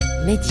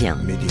ميديا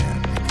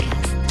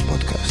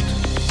بودكاست.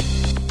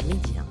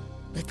 ميديا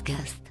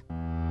بودكاست.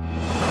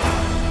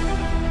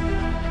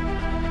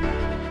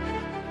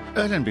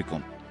 أهلا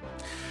بكم.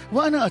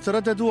 وأنا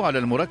أتردد على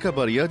المركب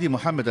الرياضي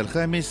محمد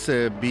الخامس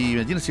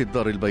بمدينة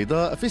الدار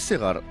البيضاء في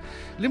الصغر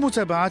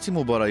لمتابعة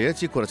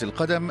مباريات كرة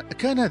القدم.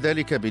 كان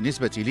ذلك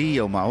بالنسبة لي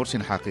يوم عرس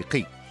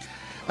حقيقي.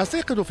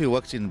 أستيقظ في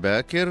وقت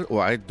باكر،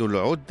 أعد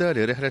العودة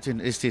لرحلة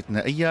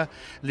استثنائية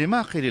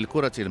لمعقل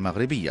الكرة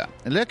المغربية،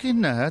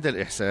 لكن هذا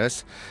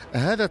الإحساس،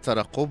 هذا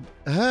الترقب،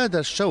 هذا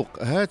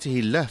الشوق، هذه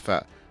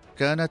اللهفة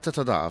كانت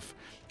تتضاعف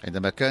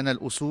عندما كان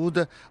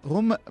الأسود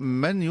هم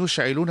من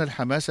يشعلون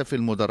الحماس في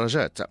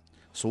المدرجات.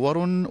 صور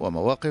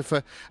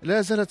ومواقف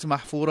لا زالت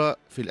محفورة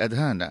في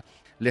الأذهان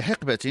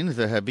لحقبة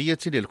ذهبية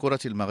للكرة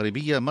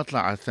المغربية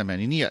مطلع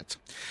الثمانينيات.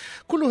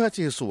 كل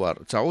هذه الصور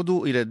تعود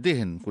إلى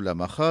الذهن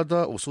كلما خاض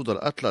أسود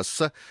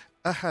الأطلس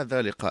أحد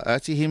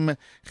لقاءاتهم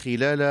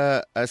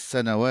خلال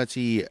السنوات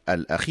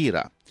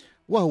الأخيرة،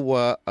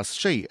 وهو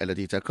الشيء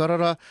الذي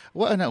تكرر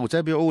وأنا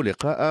أتابع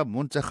لقاء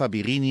منتخب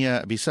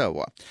غينيا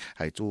بيساو،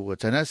 حيث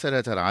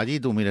تناسلت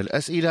العديد من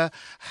الأسئلة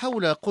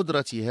حول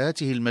قدرة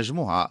هذه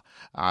المجموعة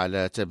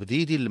على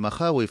تبديد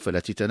المخاوف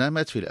التي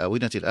تنامت في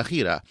الآونة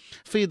الأخيرة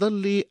في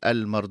ظل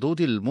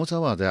المردود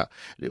المتواضع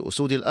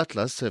لأسود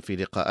الأطلس في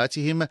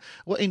لقاءاتهم،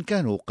 وإن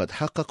كانوا قد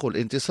حققوا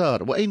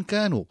الانتصار، وإن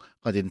كانوا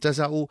قد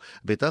انتزعوا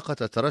بطاقة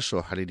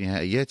الترشح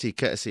لنهائيات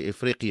كأس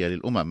إفريقيا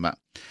للأمم.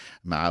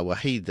 مع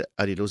وحيد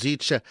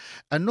أليلوزيتش،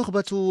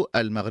 النخبة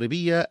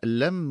المغربية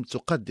لم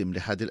تقدم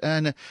لحد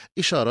الآن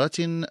إشارات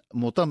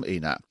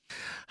مطمئنة،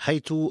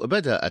 حيث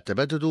بدأ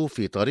التبدد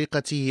في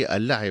طريقة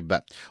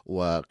اللعب،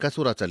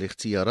 وكثرت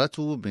الاختيارات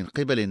من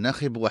قبل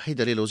الناخب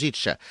وحيد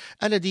أليلوزيتش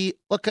الذي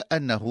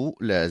وكأنه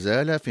لا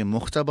زال في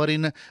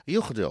مختبر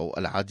يخضع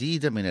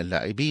العديد من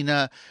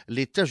اللاعبين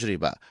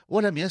للتجربة،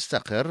 ولم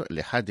يستقر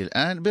لحد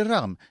الآن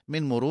بالرغم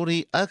من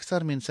مرور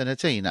أكثر من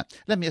سنتين،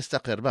 لم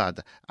يستقر بعد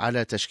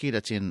على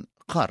تشكيلة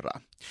قارة.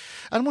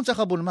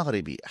 المنتخب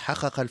المغربي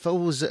حقق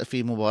الفوز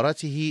في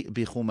مباراته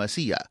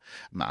بخماسية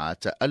مع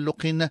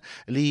تألق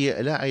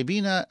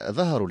للاعبين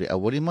ظهروا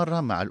لأول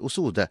مرة مع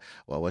الأسود،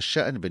 وهو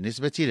الشأن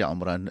بالنسبة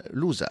لعمران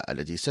لوزة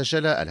الذي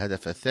سجل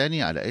الهدف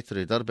الثاني على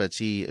إثر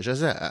ضربة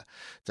جزاء.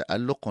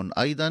 تألق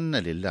أيضا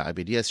للاعب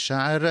الياس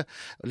شاعر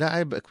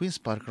لاعب كوينز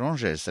بارك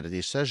رانجرز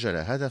الذي سجل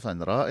هدفا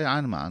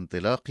رائعا مع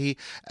انطلاق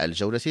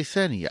الجولة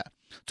الثانية.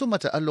 ثم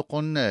تألق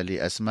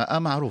لأسماء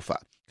معروفة،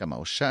 كما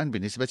هو الشأن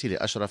بالنسبة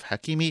لأشرف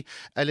حكيمي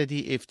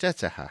الذي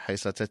افتتح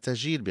حصة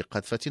التسجيل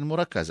بقذفة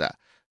مركزة.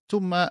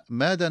 ثم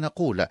ماذا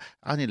نقول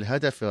عن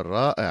الهدف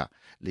الرائع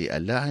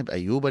للاعب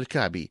أيوب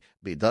الكعبي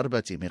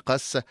بضربة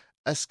مقص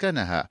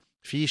أسكنها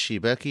في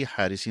شباك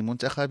حارس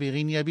منتخب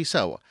غينيا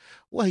بيساو،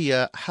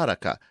 وهي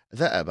حركة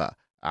ذأب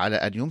على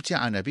أن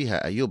يمتعنا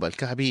بها أيوب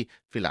الكعبي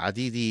في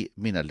العديد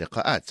من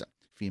اللقاءات،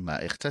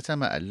 فيما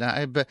اختتم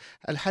اللاعب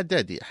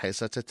الحدادي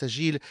حصة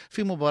التسجيل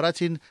في مباراة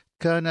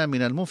كان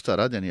من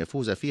المفترض أن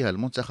يفوز فيها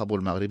المنتخب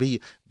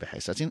المغربي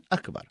بحصة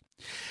أكبر.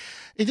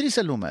 إدريس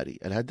اللوماري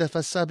الهداف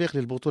السابق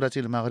للبطولة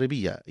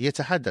المغربية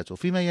يتحدث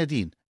فيما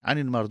يدين عن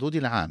المردود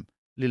العام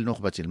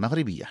للنخبة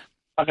المغربية.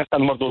 حقيقة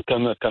المردود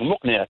كان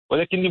مقنع،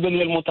 ولكن يبان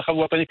لي المنتخب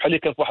الوطني بحال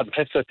كان في واحد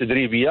الحصة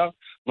تدريبية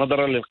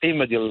نظرا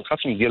للقيمة ديال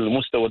الخصم، ديال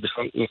المستوى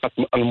ديال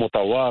الخصم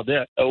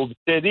المتواضع،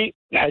 وبالتالي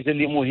الحاجة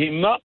اللي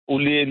مهمة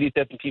واللي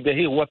تات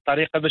انتباهي هو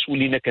الطريقة باش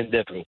ولينا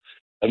كندافعوا.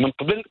 من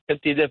قبل كان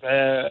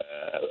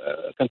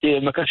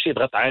ما كانش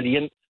يضغط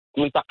عاليا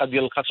المنطقه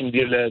ديال الخصم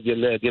ديال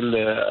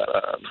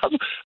الخصم،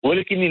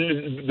 ولكن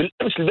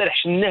بالامس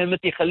البارح شناه ما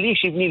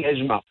تيخليش يبني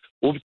الهجمه،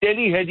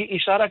 وبالتالي هذه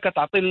اشاره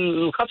كتعطي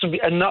للخصم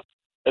بان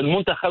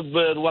المنتخب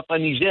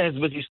الوطني جاهز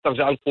باش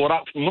يسترجع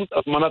الكره في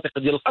المناطق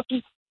ديال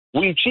الخصم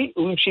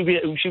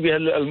ويمشي بها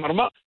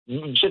المرمى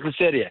بشكل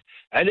سريع.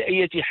 على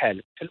اي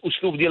حال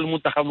الاسلوب ديال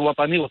المنتخب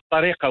الوطني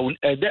والطريقه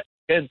والاداء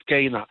كانت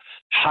كاينه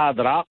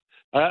حاضره،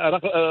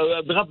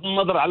 بغض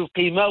النظر على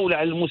القيمه ولا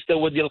على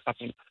المستوى ديال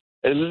الخصم.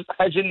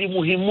 الحاجه اللي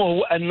مهمه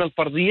هو ان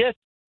الفرديات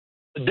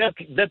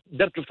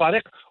دارت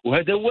الفريق،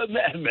 وهذا هو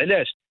ما اهم.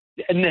 علاش؟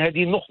 لان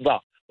هذه نخبه،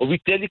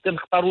 وبالتالي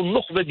كنختاروا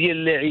النخبه ديال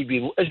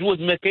اللاعبين،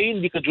 واجود ما كاين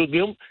اللي كتجود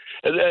بهم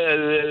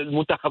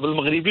المنتخب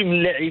المغربي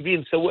من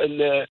لاعبين سواء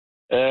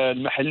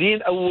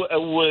المحليين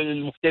او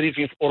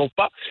المحترفين في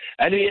اوروبا.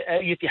 على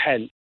اي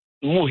حال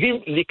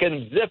المهم اللي كان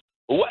بزاف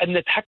هو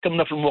ان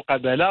تحكمنا في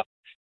المقابله،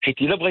 حيث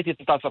الا بغيتي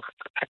تنتصر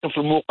تحكم في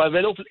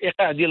المقابله وفي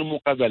الايقاع ديال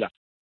المقابله.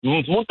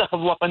 المنتخب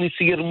الوطني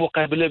سير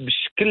المقابله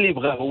بالشكل اللي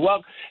بغاه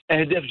هو،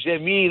 اهداف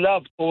جميله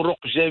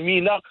بطرق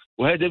جميله،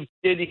 وهذا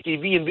بالتالي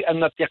كيبين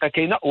بان الثقه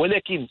كاينه.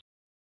 ولكن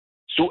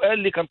السؤال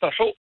اللي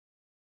كنطرحه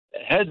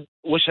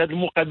واش هذه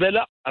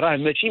المقابله راه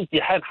ماشي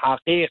امتحان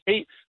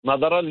حقيقي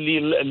نظرا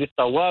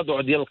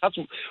للتواضع ديال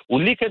الخصم،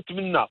 واللي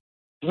كنتمنى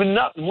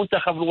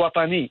المنتخب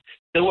الوطني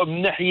سواء من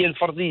الناحيه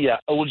الفرديه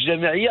او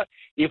الجماعيه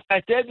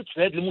يبقى ثابت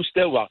في هذا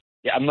المستوى،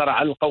 لان راه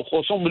علقوا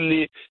خصوم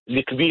اللي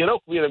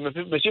كبيره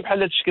ماشي بحال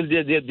هذا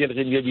الشكل ديال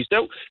غينيا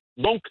بيساو.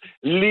 دونك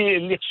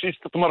اللي خصو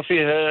يستثمر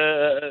فيه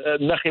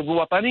الناخب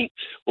الوطني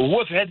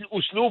هو في هذا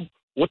الاسلوب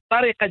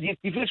والطريقه ديال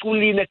كيفاش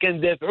ولينا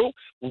كندافعوا،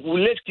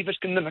 ولات كيفاش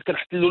كنا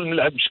كنحتلوا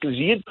الملعب بشكل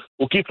جيد،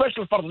 وكيفاش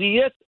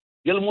الفرديات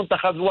ديال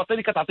المنتخب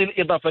الوطني كتعطي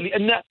الاضافه.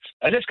 لان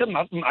علاش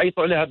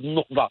كنعيطوا على هذه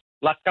النقطه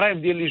لا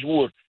كريم ديال لي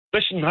جوور،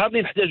 باش النهار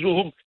اللي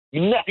نحتاجوهم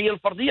من الناحيه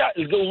الفرديه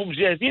نلقاوهم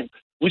جاهزين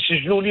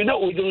ويسجلوا لنا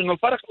ويديروا لنا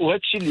الفرق، وهذا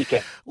الشيء اللي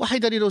كان.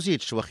 وحيد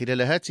ليلوزيتش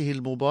وخلال هذه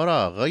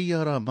المباراة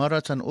غير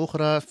مرة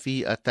أخرى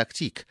في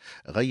التكتيك،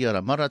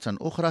 غير مرة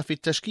أخرى في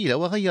التشكيلة،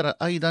 وغير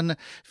أيضا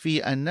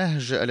في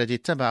النهج الذي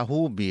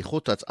اتبعه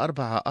بخطة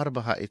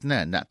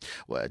 4-4-2،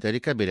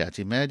 وذلك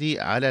بالاعتماد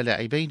على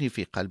لاعبين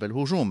في قلب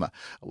الهجوم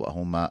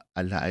وهما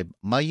اللاعب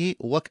ماي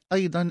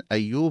وأيضا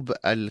أيوب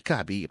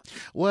الكعبي.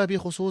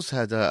 وبخصوص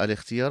هذا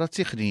الاختيار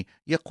التقني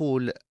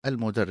يقول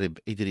المدرب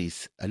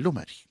إدريس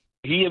اللماري: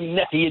 هي من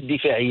الناحيه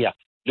الدفاعيه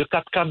لو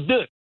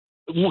 4-4-2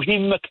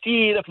 مهمه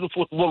كثيره في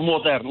الفوتبول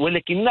مودرن،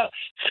 ولكن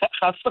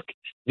خاصك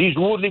دي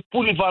جوور لي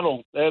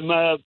بوليفالون.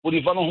 ما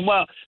بوليفالون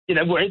هما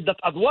يلعبوا عده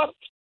ادوار،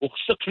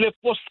 وخصك في لي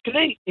بوست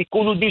كلي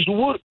يكونوا دي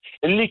جوور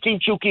اللي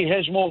كيمشيو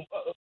كيهاجموا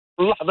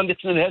في اللحظه اللي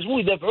خصنا نهاجموا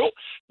يدافعوا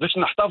باش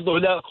نحتفظوا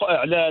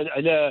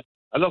على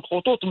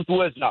الخطوط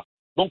متوازنه.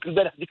 دونك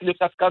البارح ديك لو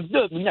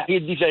 4-4-2 من الناحيه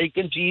الدفاعيه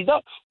كانت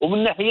جيده، ومن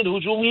الناحيه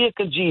الهجوميه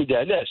كانت جيده.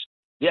 علاش؟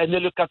 لان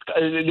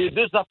لي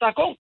دو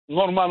اتاكون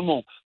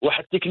نورمالمون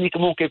واحد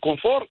تكنيكمون كيكون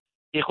فور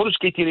كيخرج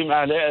كيتيري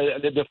معاه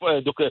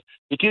دوك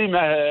كيتيري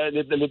معاه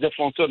لي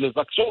ديفونسور لي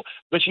زاكسيون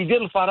باش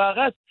يدير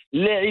الفراغات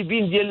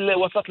اللاعبين ديال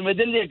وسط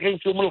الميدان اللي جايين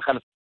فيهم من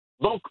الخلف.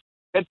 دونك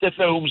كان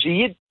تفاهم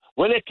جيد،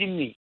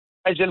 ولكن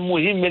الحاجه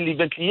المهمه اللي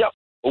بانت ليا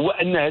هو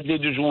ان هاد لي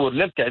دو جوور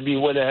لا الكعبي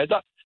ولا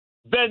هذا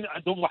بان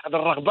عندهم واحد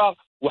الرغبه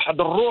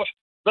واحد الروح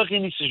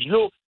باغيين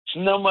يسجلوا.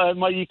 شفنا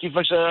ماي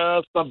كيفاش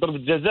ضرب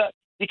الجزاء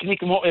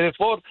تكنيكمون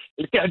ايفور.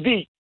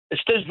 الكعبي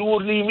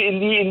استجور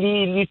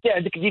اللي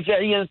يساعدك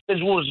دفاعيا،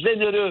 استجور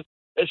جينيرو،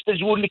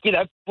 استجور اللي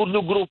كيلعب بور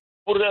لو جروب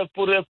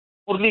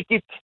بور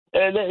ليكيب،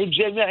 لاعب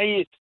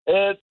جماعي،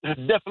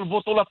 هداف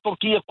البطوله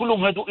التركيه.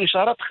 كلهم هادو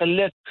اشارات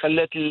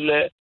خلات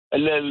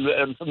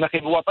الناخب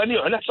الوطني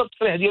وعلى حسب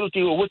التصريح ديالو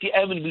هو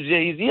كيامن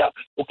بالجاهزيه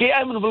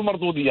وكيامن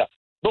بالمردوديه.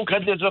 دونك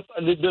هاد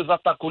لي دو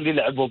اتاكو اللي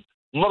لعبهم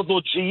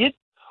مردود جيد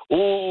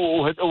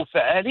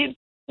وفعالين،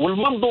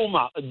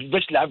 والمنظومه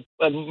باش تلعب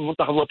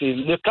المنتخب الوطني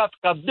لو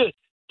 4-4-2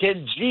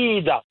 كانت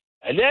جيده.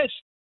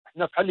 علاش؟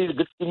 احنا بحال اللي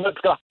قلت كما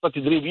خطه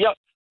تدريبيه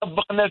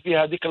طبقنا في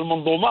هذيك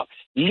المنظومه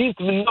اللي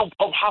نتمناو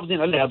نبقاو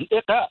محافظين على هذا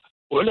الايقاع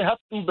وعلى هذا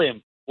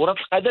التنظيم. كره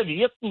القدم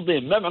هي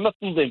التنظيم. ما معنى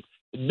التنظيم؟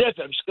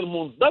 تدافع بشكل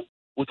منظم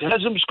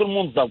وتهاجم بشكل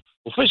منظم.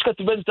 وفاش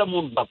كتبان انت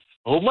منظم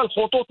هما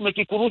الخطوط ما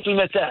كيكونوش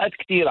المساحات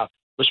كثيره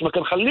باش ما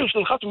كنخليوش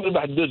الخصم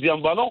يربح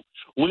الدوزيام بالون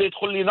ولا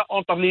يدخل لينا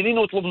اونتر ليلين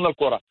ويطلب لنا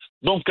الكره.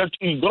 دونك كانت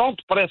اون غروند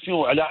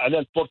بريسيون على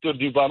البورتور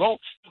دو بالون،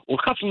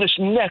 والخصم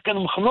شفناه كان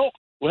مخنوق،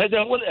 وهذا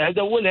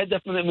هو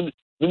الهدف من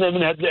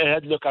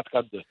هذا لو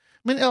 4-4-2.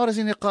 من أبرز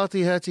نقاط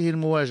هذه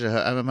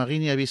المواجهة أمام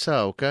غينيا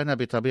بيساو كان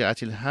بطبيعة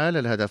الحال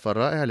الهدف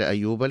الرائع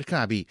لأيوب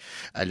الكعبي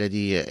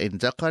الذي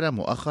انتقل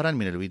مؤخرا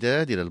من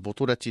الوداد إلى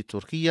البطولة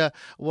التركية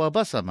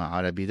وبصم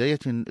على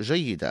بداية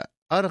جيدة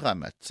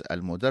أرغمت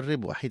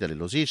المدرب وحيد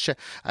ليلوزيتش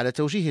على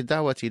توجيه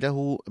الدعوة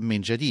له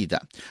من جديد،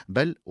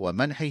 بل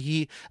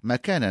ومنحه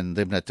مكانا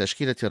ضمن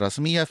التشكيلة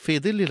الرسمية في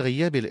ظل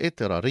الغياب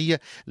الاضطراري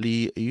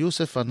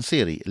ليوسف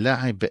نصيري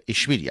لاعب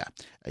إشبيليا.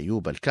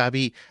 أيوب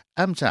الكعبي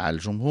أمتع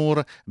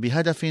الجمهور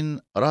بهدف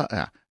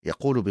رائع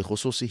يقول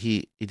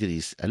بخصوصه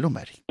إدريس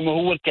اللماري: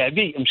 هو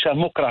الكعبي مشى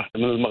مكره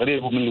من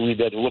المغرب ومن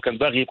الوداد، هو كان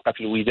باغي يبقى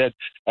في الوداد.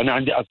 أنا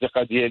عندي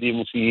أصدقاء ديالي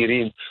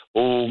مسيرين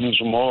ومن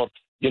جمهور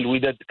ديال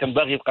الوداد كان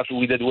باغي يبقى في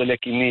الوداد،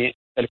 ولكن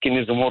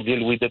الجمهور ديال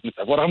الوداد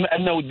متعب، ورغم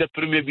انه دا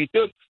بريمير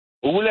بيتور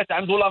ولات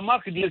عنده لا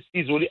مارك ديال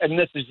السيزو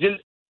لان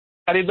سجل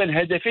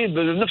تقريبا هدفين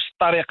بنفس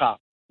الطريقه.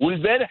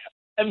 والبارح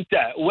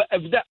امتع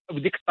وابدع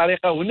بديك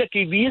الطريقه، وهنا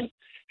كيبين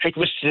حيت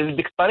باش تسجل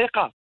بديك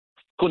الطريقه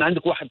تكون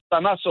عندك واحد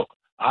التناسق،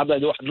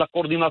 واحد لا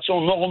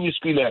كورديناسيون نورو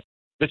ميسكولار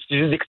باش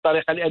تسجل ديك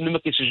الطريقه، لان ما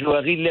كيسجلوها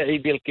غير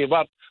اللاعبين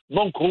الكبار.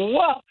 دونك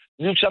هو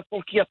ملي مشى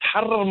لتركيا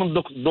تحرر من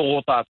دوك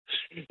الضغوطات.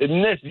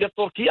 الناس ديال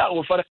تركيا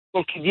والفريق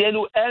التركي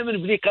ديالو امن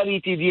بلي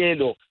كاليتي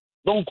ديالو.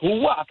 دونك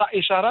هو عطى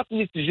اشارات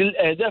ملي سجل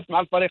الاهداف مع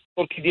الفريق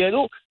التركي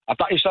ديالو،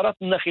 عطى اشارات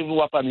للناخب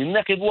الوطني.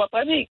 الناخب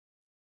الوطني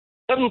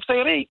كان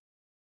مصيري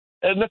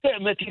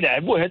ما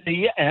تيلعبوا، هذه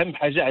هي اهم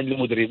حاجه عند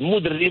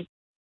المدرب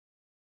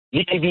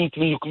اللي كيبين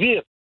منه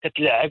كبير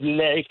كتلعب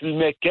اللاعب في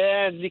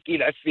المكان اللي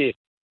كيلعب فيه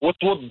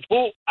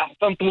وتوظفوا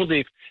احسن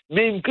توظيف.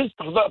 ما يمكنش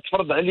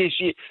تفرض عليه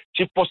شي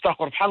بوست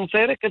اخر بحال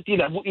نصيري كان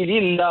تيلعبوا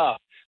الين لا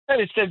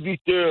سال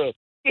بيتور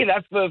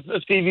كيلعب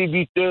في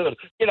بيتور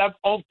كيلعب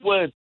اون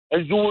بوينت.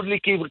 الجوور اللي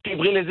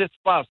كيبغي لي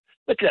زيسباس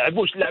ما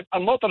تلعبوش، لعب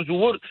انوتر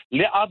جوور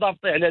اللي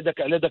ادابتي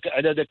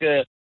على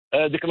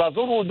ديك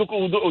لازون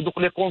ودوك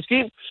لي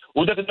كونسين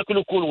وداك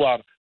لو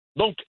كولوار.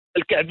 دونك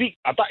الكعبي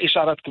عطى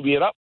اشارات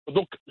كبيره.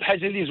 دونك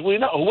الحاجه اللي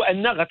زوينه هو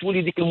ان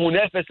غتولي ديك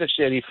المنافسه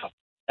الشريفه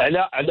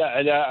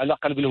على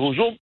قلب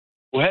الهجوم،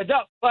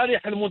 وهذا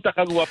صالح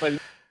المنتخب الوطني.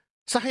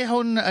 صحيح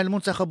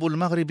المنتخب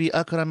المغربي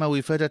أكرم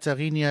وفادة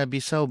غينيا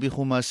بيساو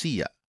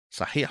بخماسية،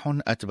 صحيح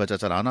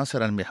أثبتت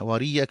العناصر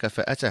المحورية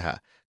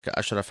كفاءتها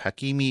كأشرف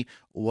حكيمي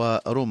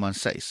ورومان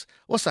سايس،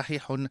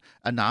 وصحيح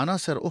أن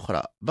عناصر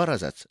أخرى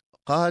برزت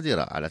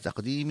قادرة على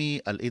تقديم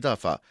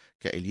الإضافة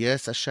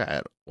كإلياس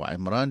الشاعر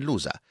وعمران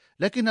لوزة،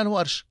 لكن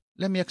الورش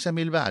لم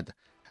يكتمل بعد.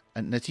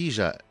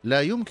 النتيجة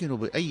لا يمكن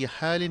بأي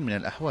حال من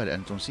الأحوال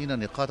أن تنسينا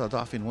نقاط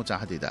ضعف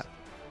متعددة،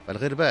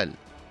 فالغربال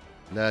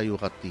لا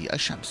يغطي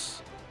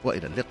الشمس.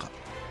 وإلى اللقاء.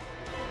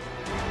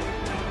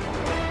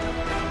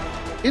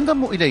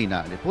 انضموا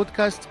إلينا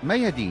لبودكاست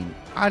ميادين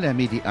على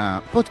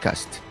ميديا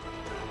بودكاست.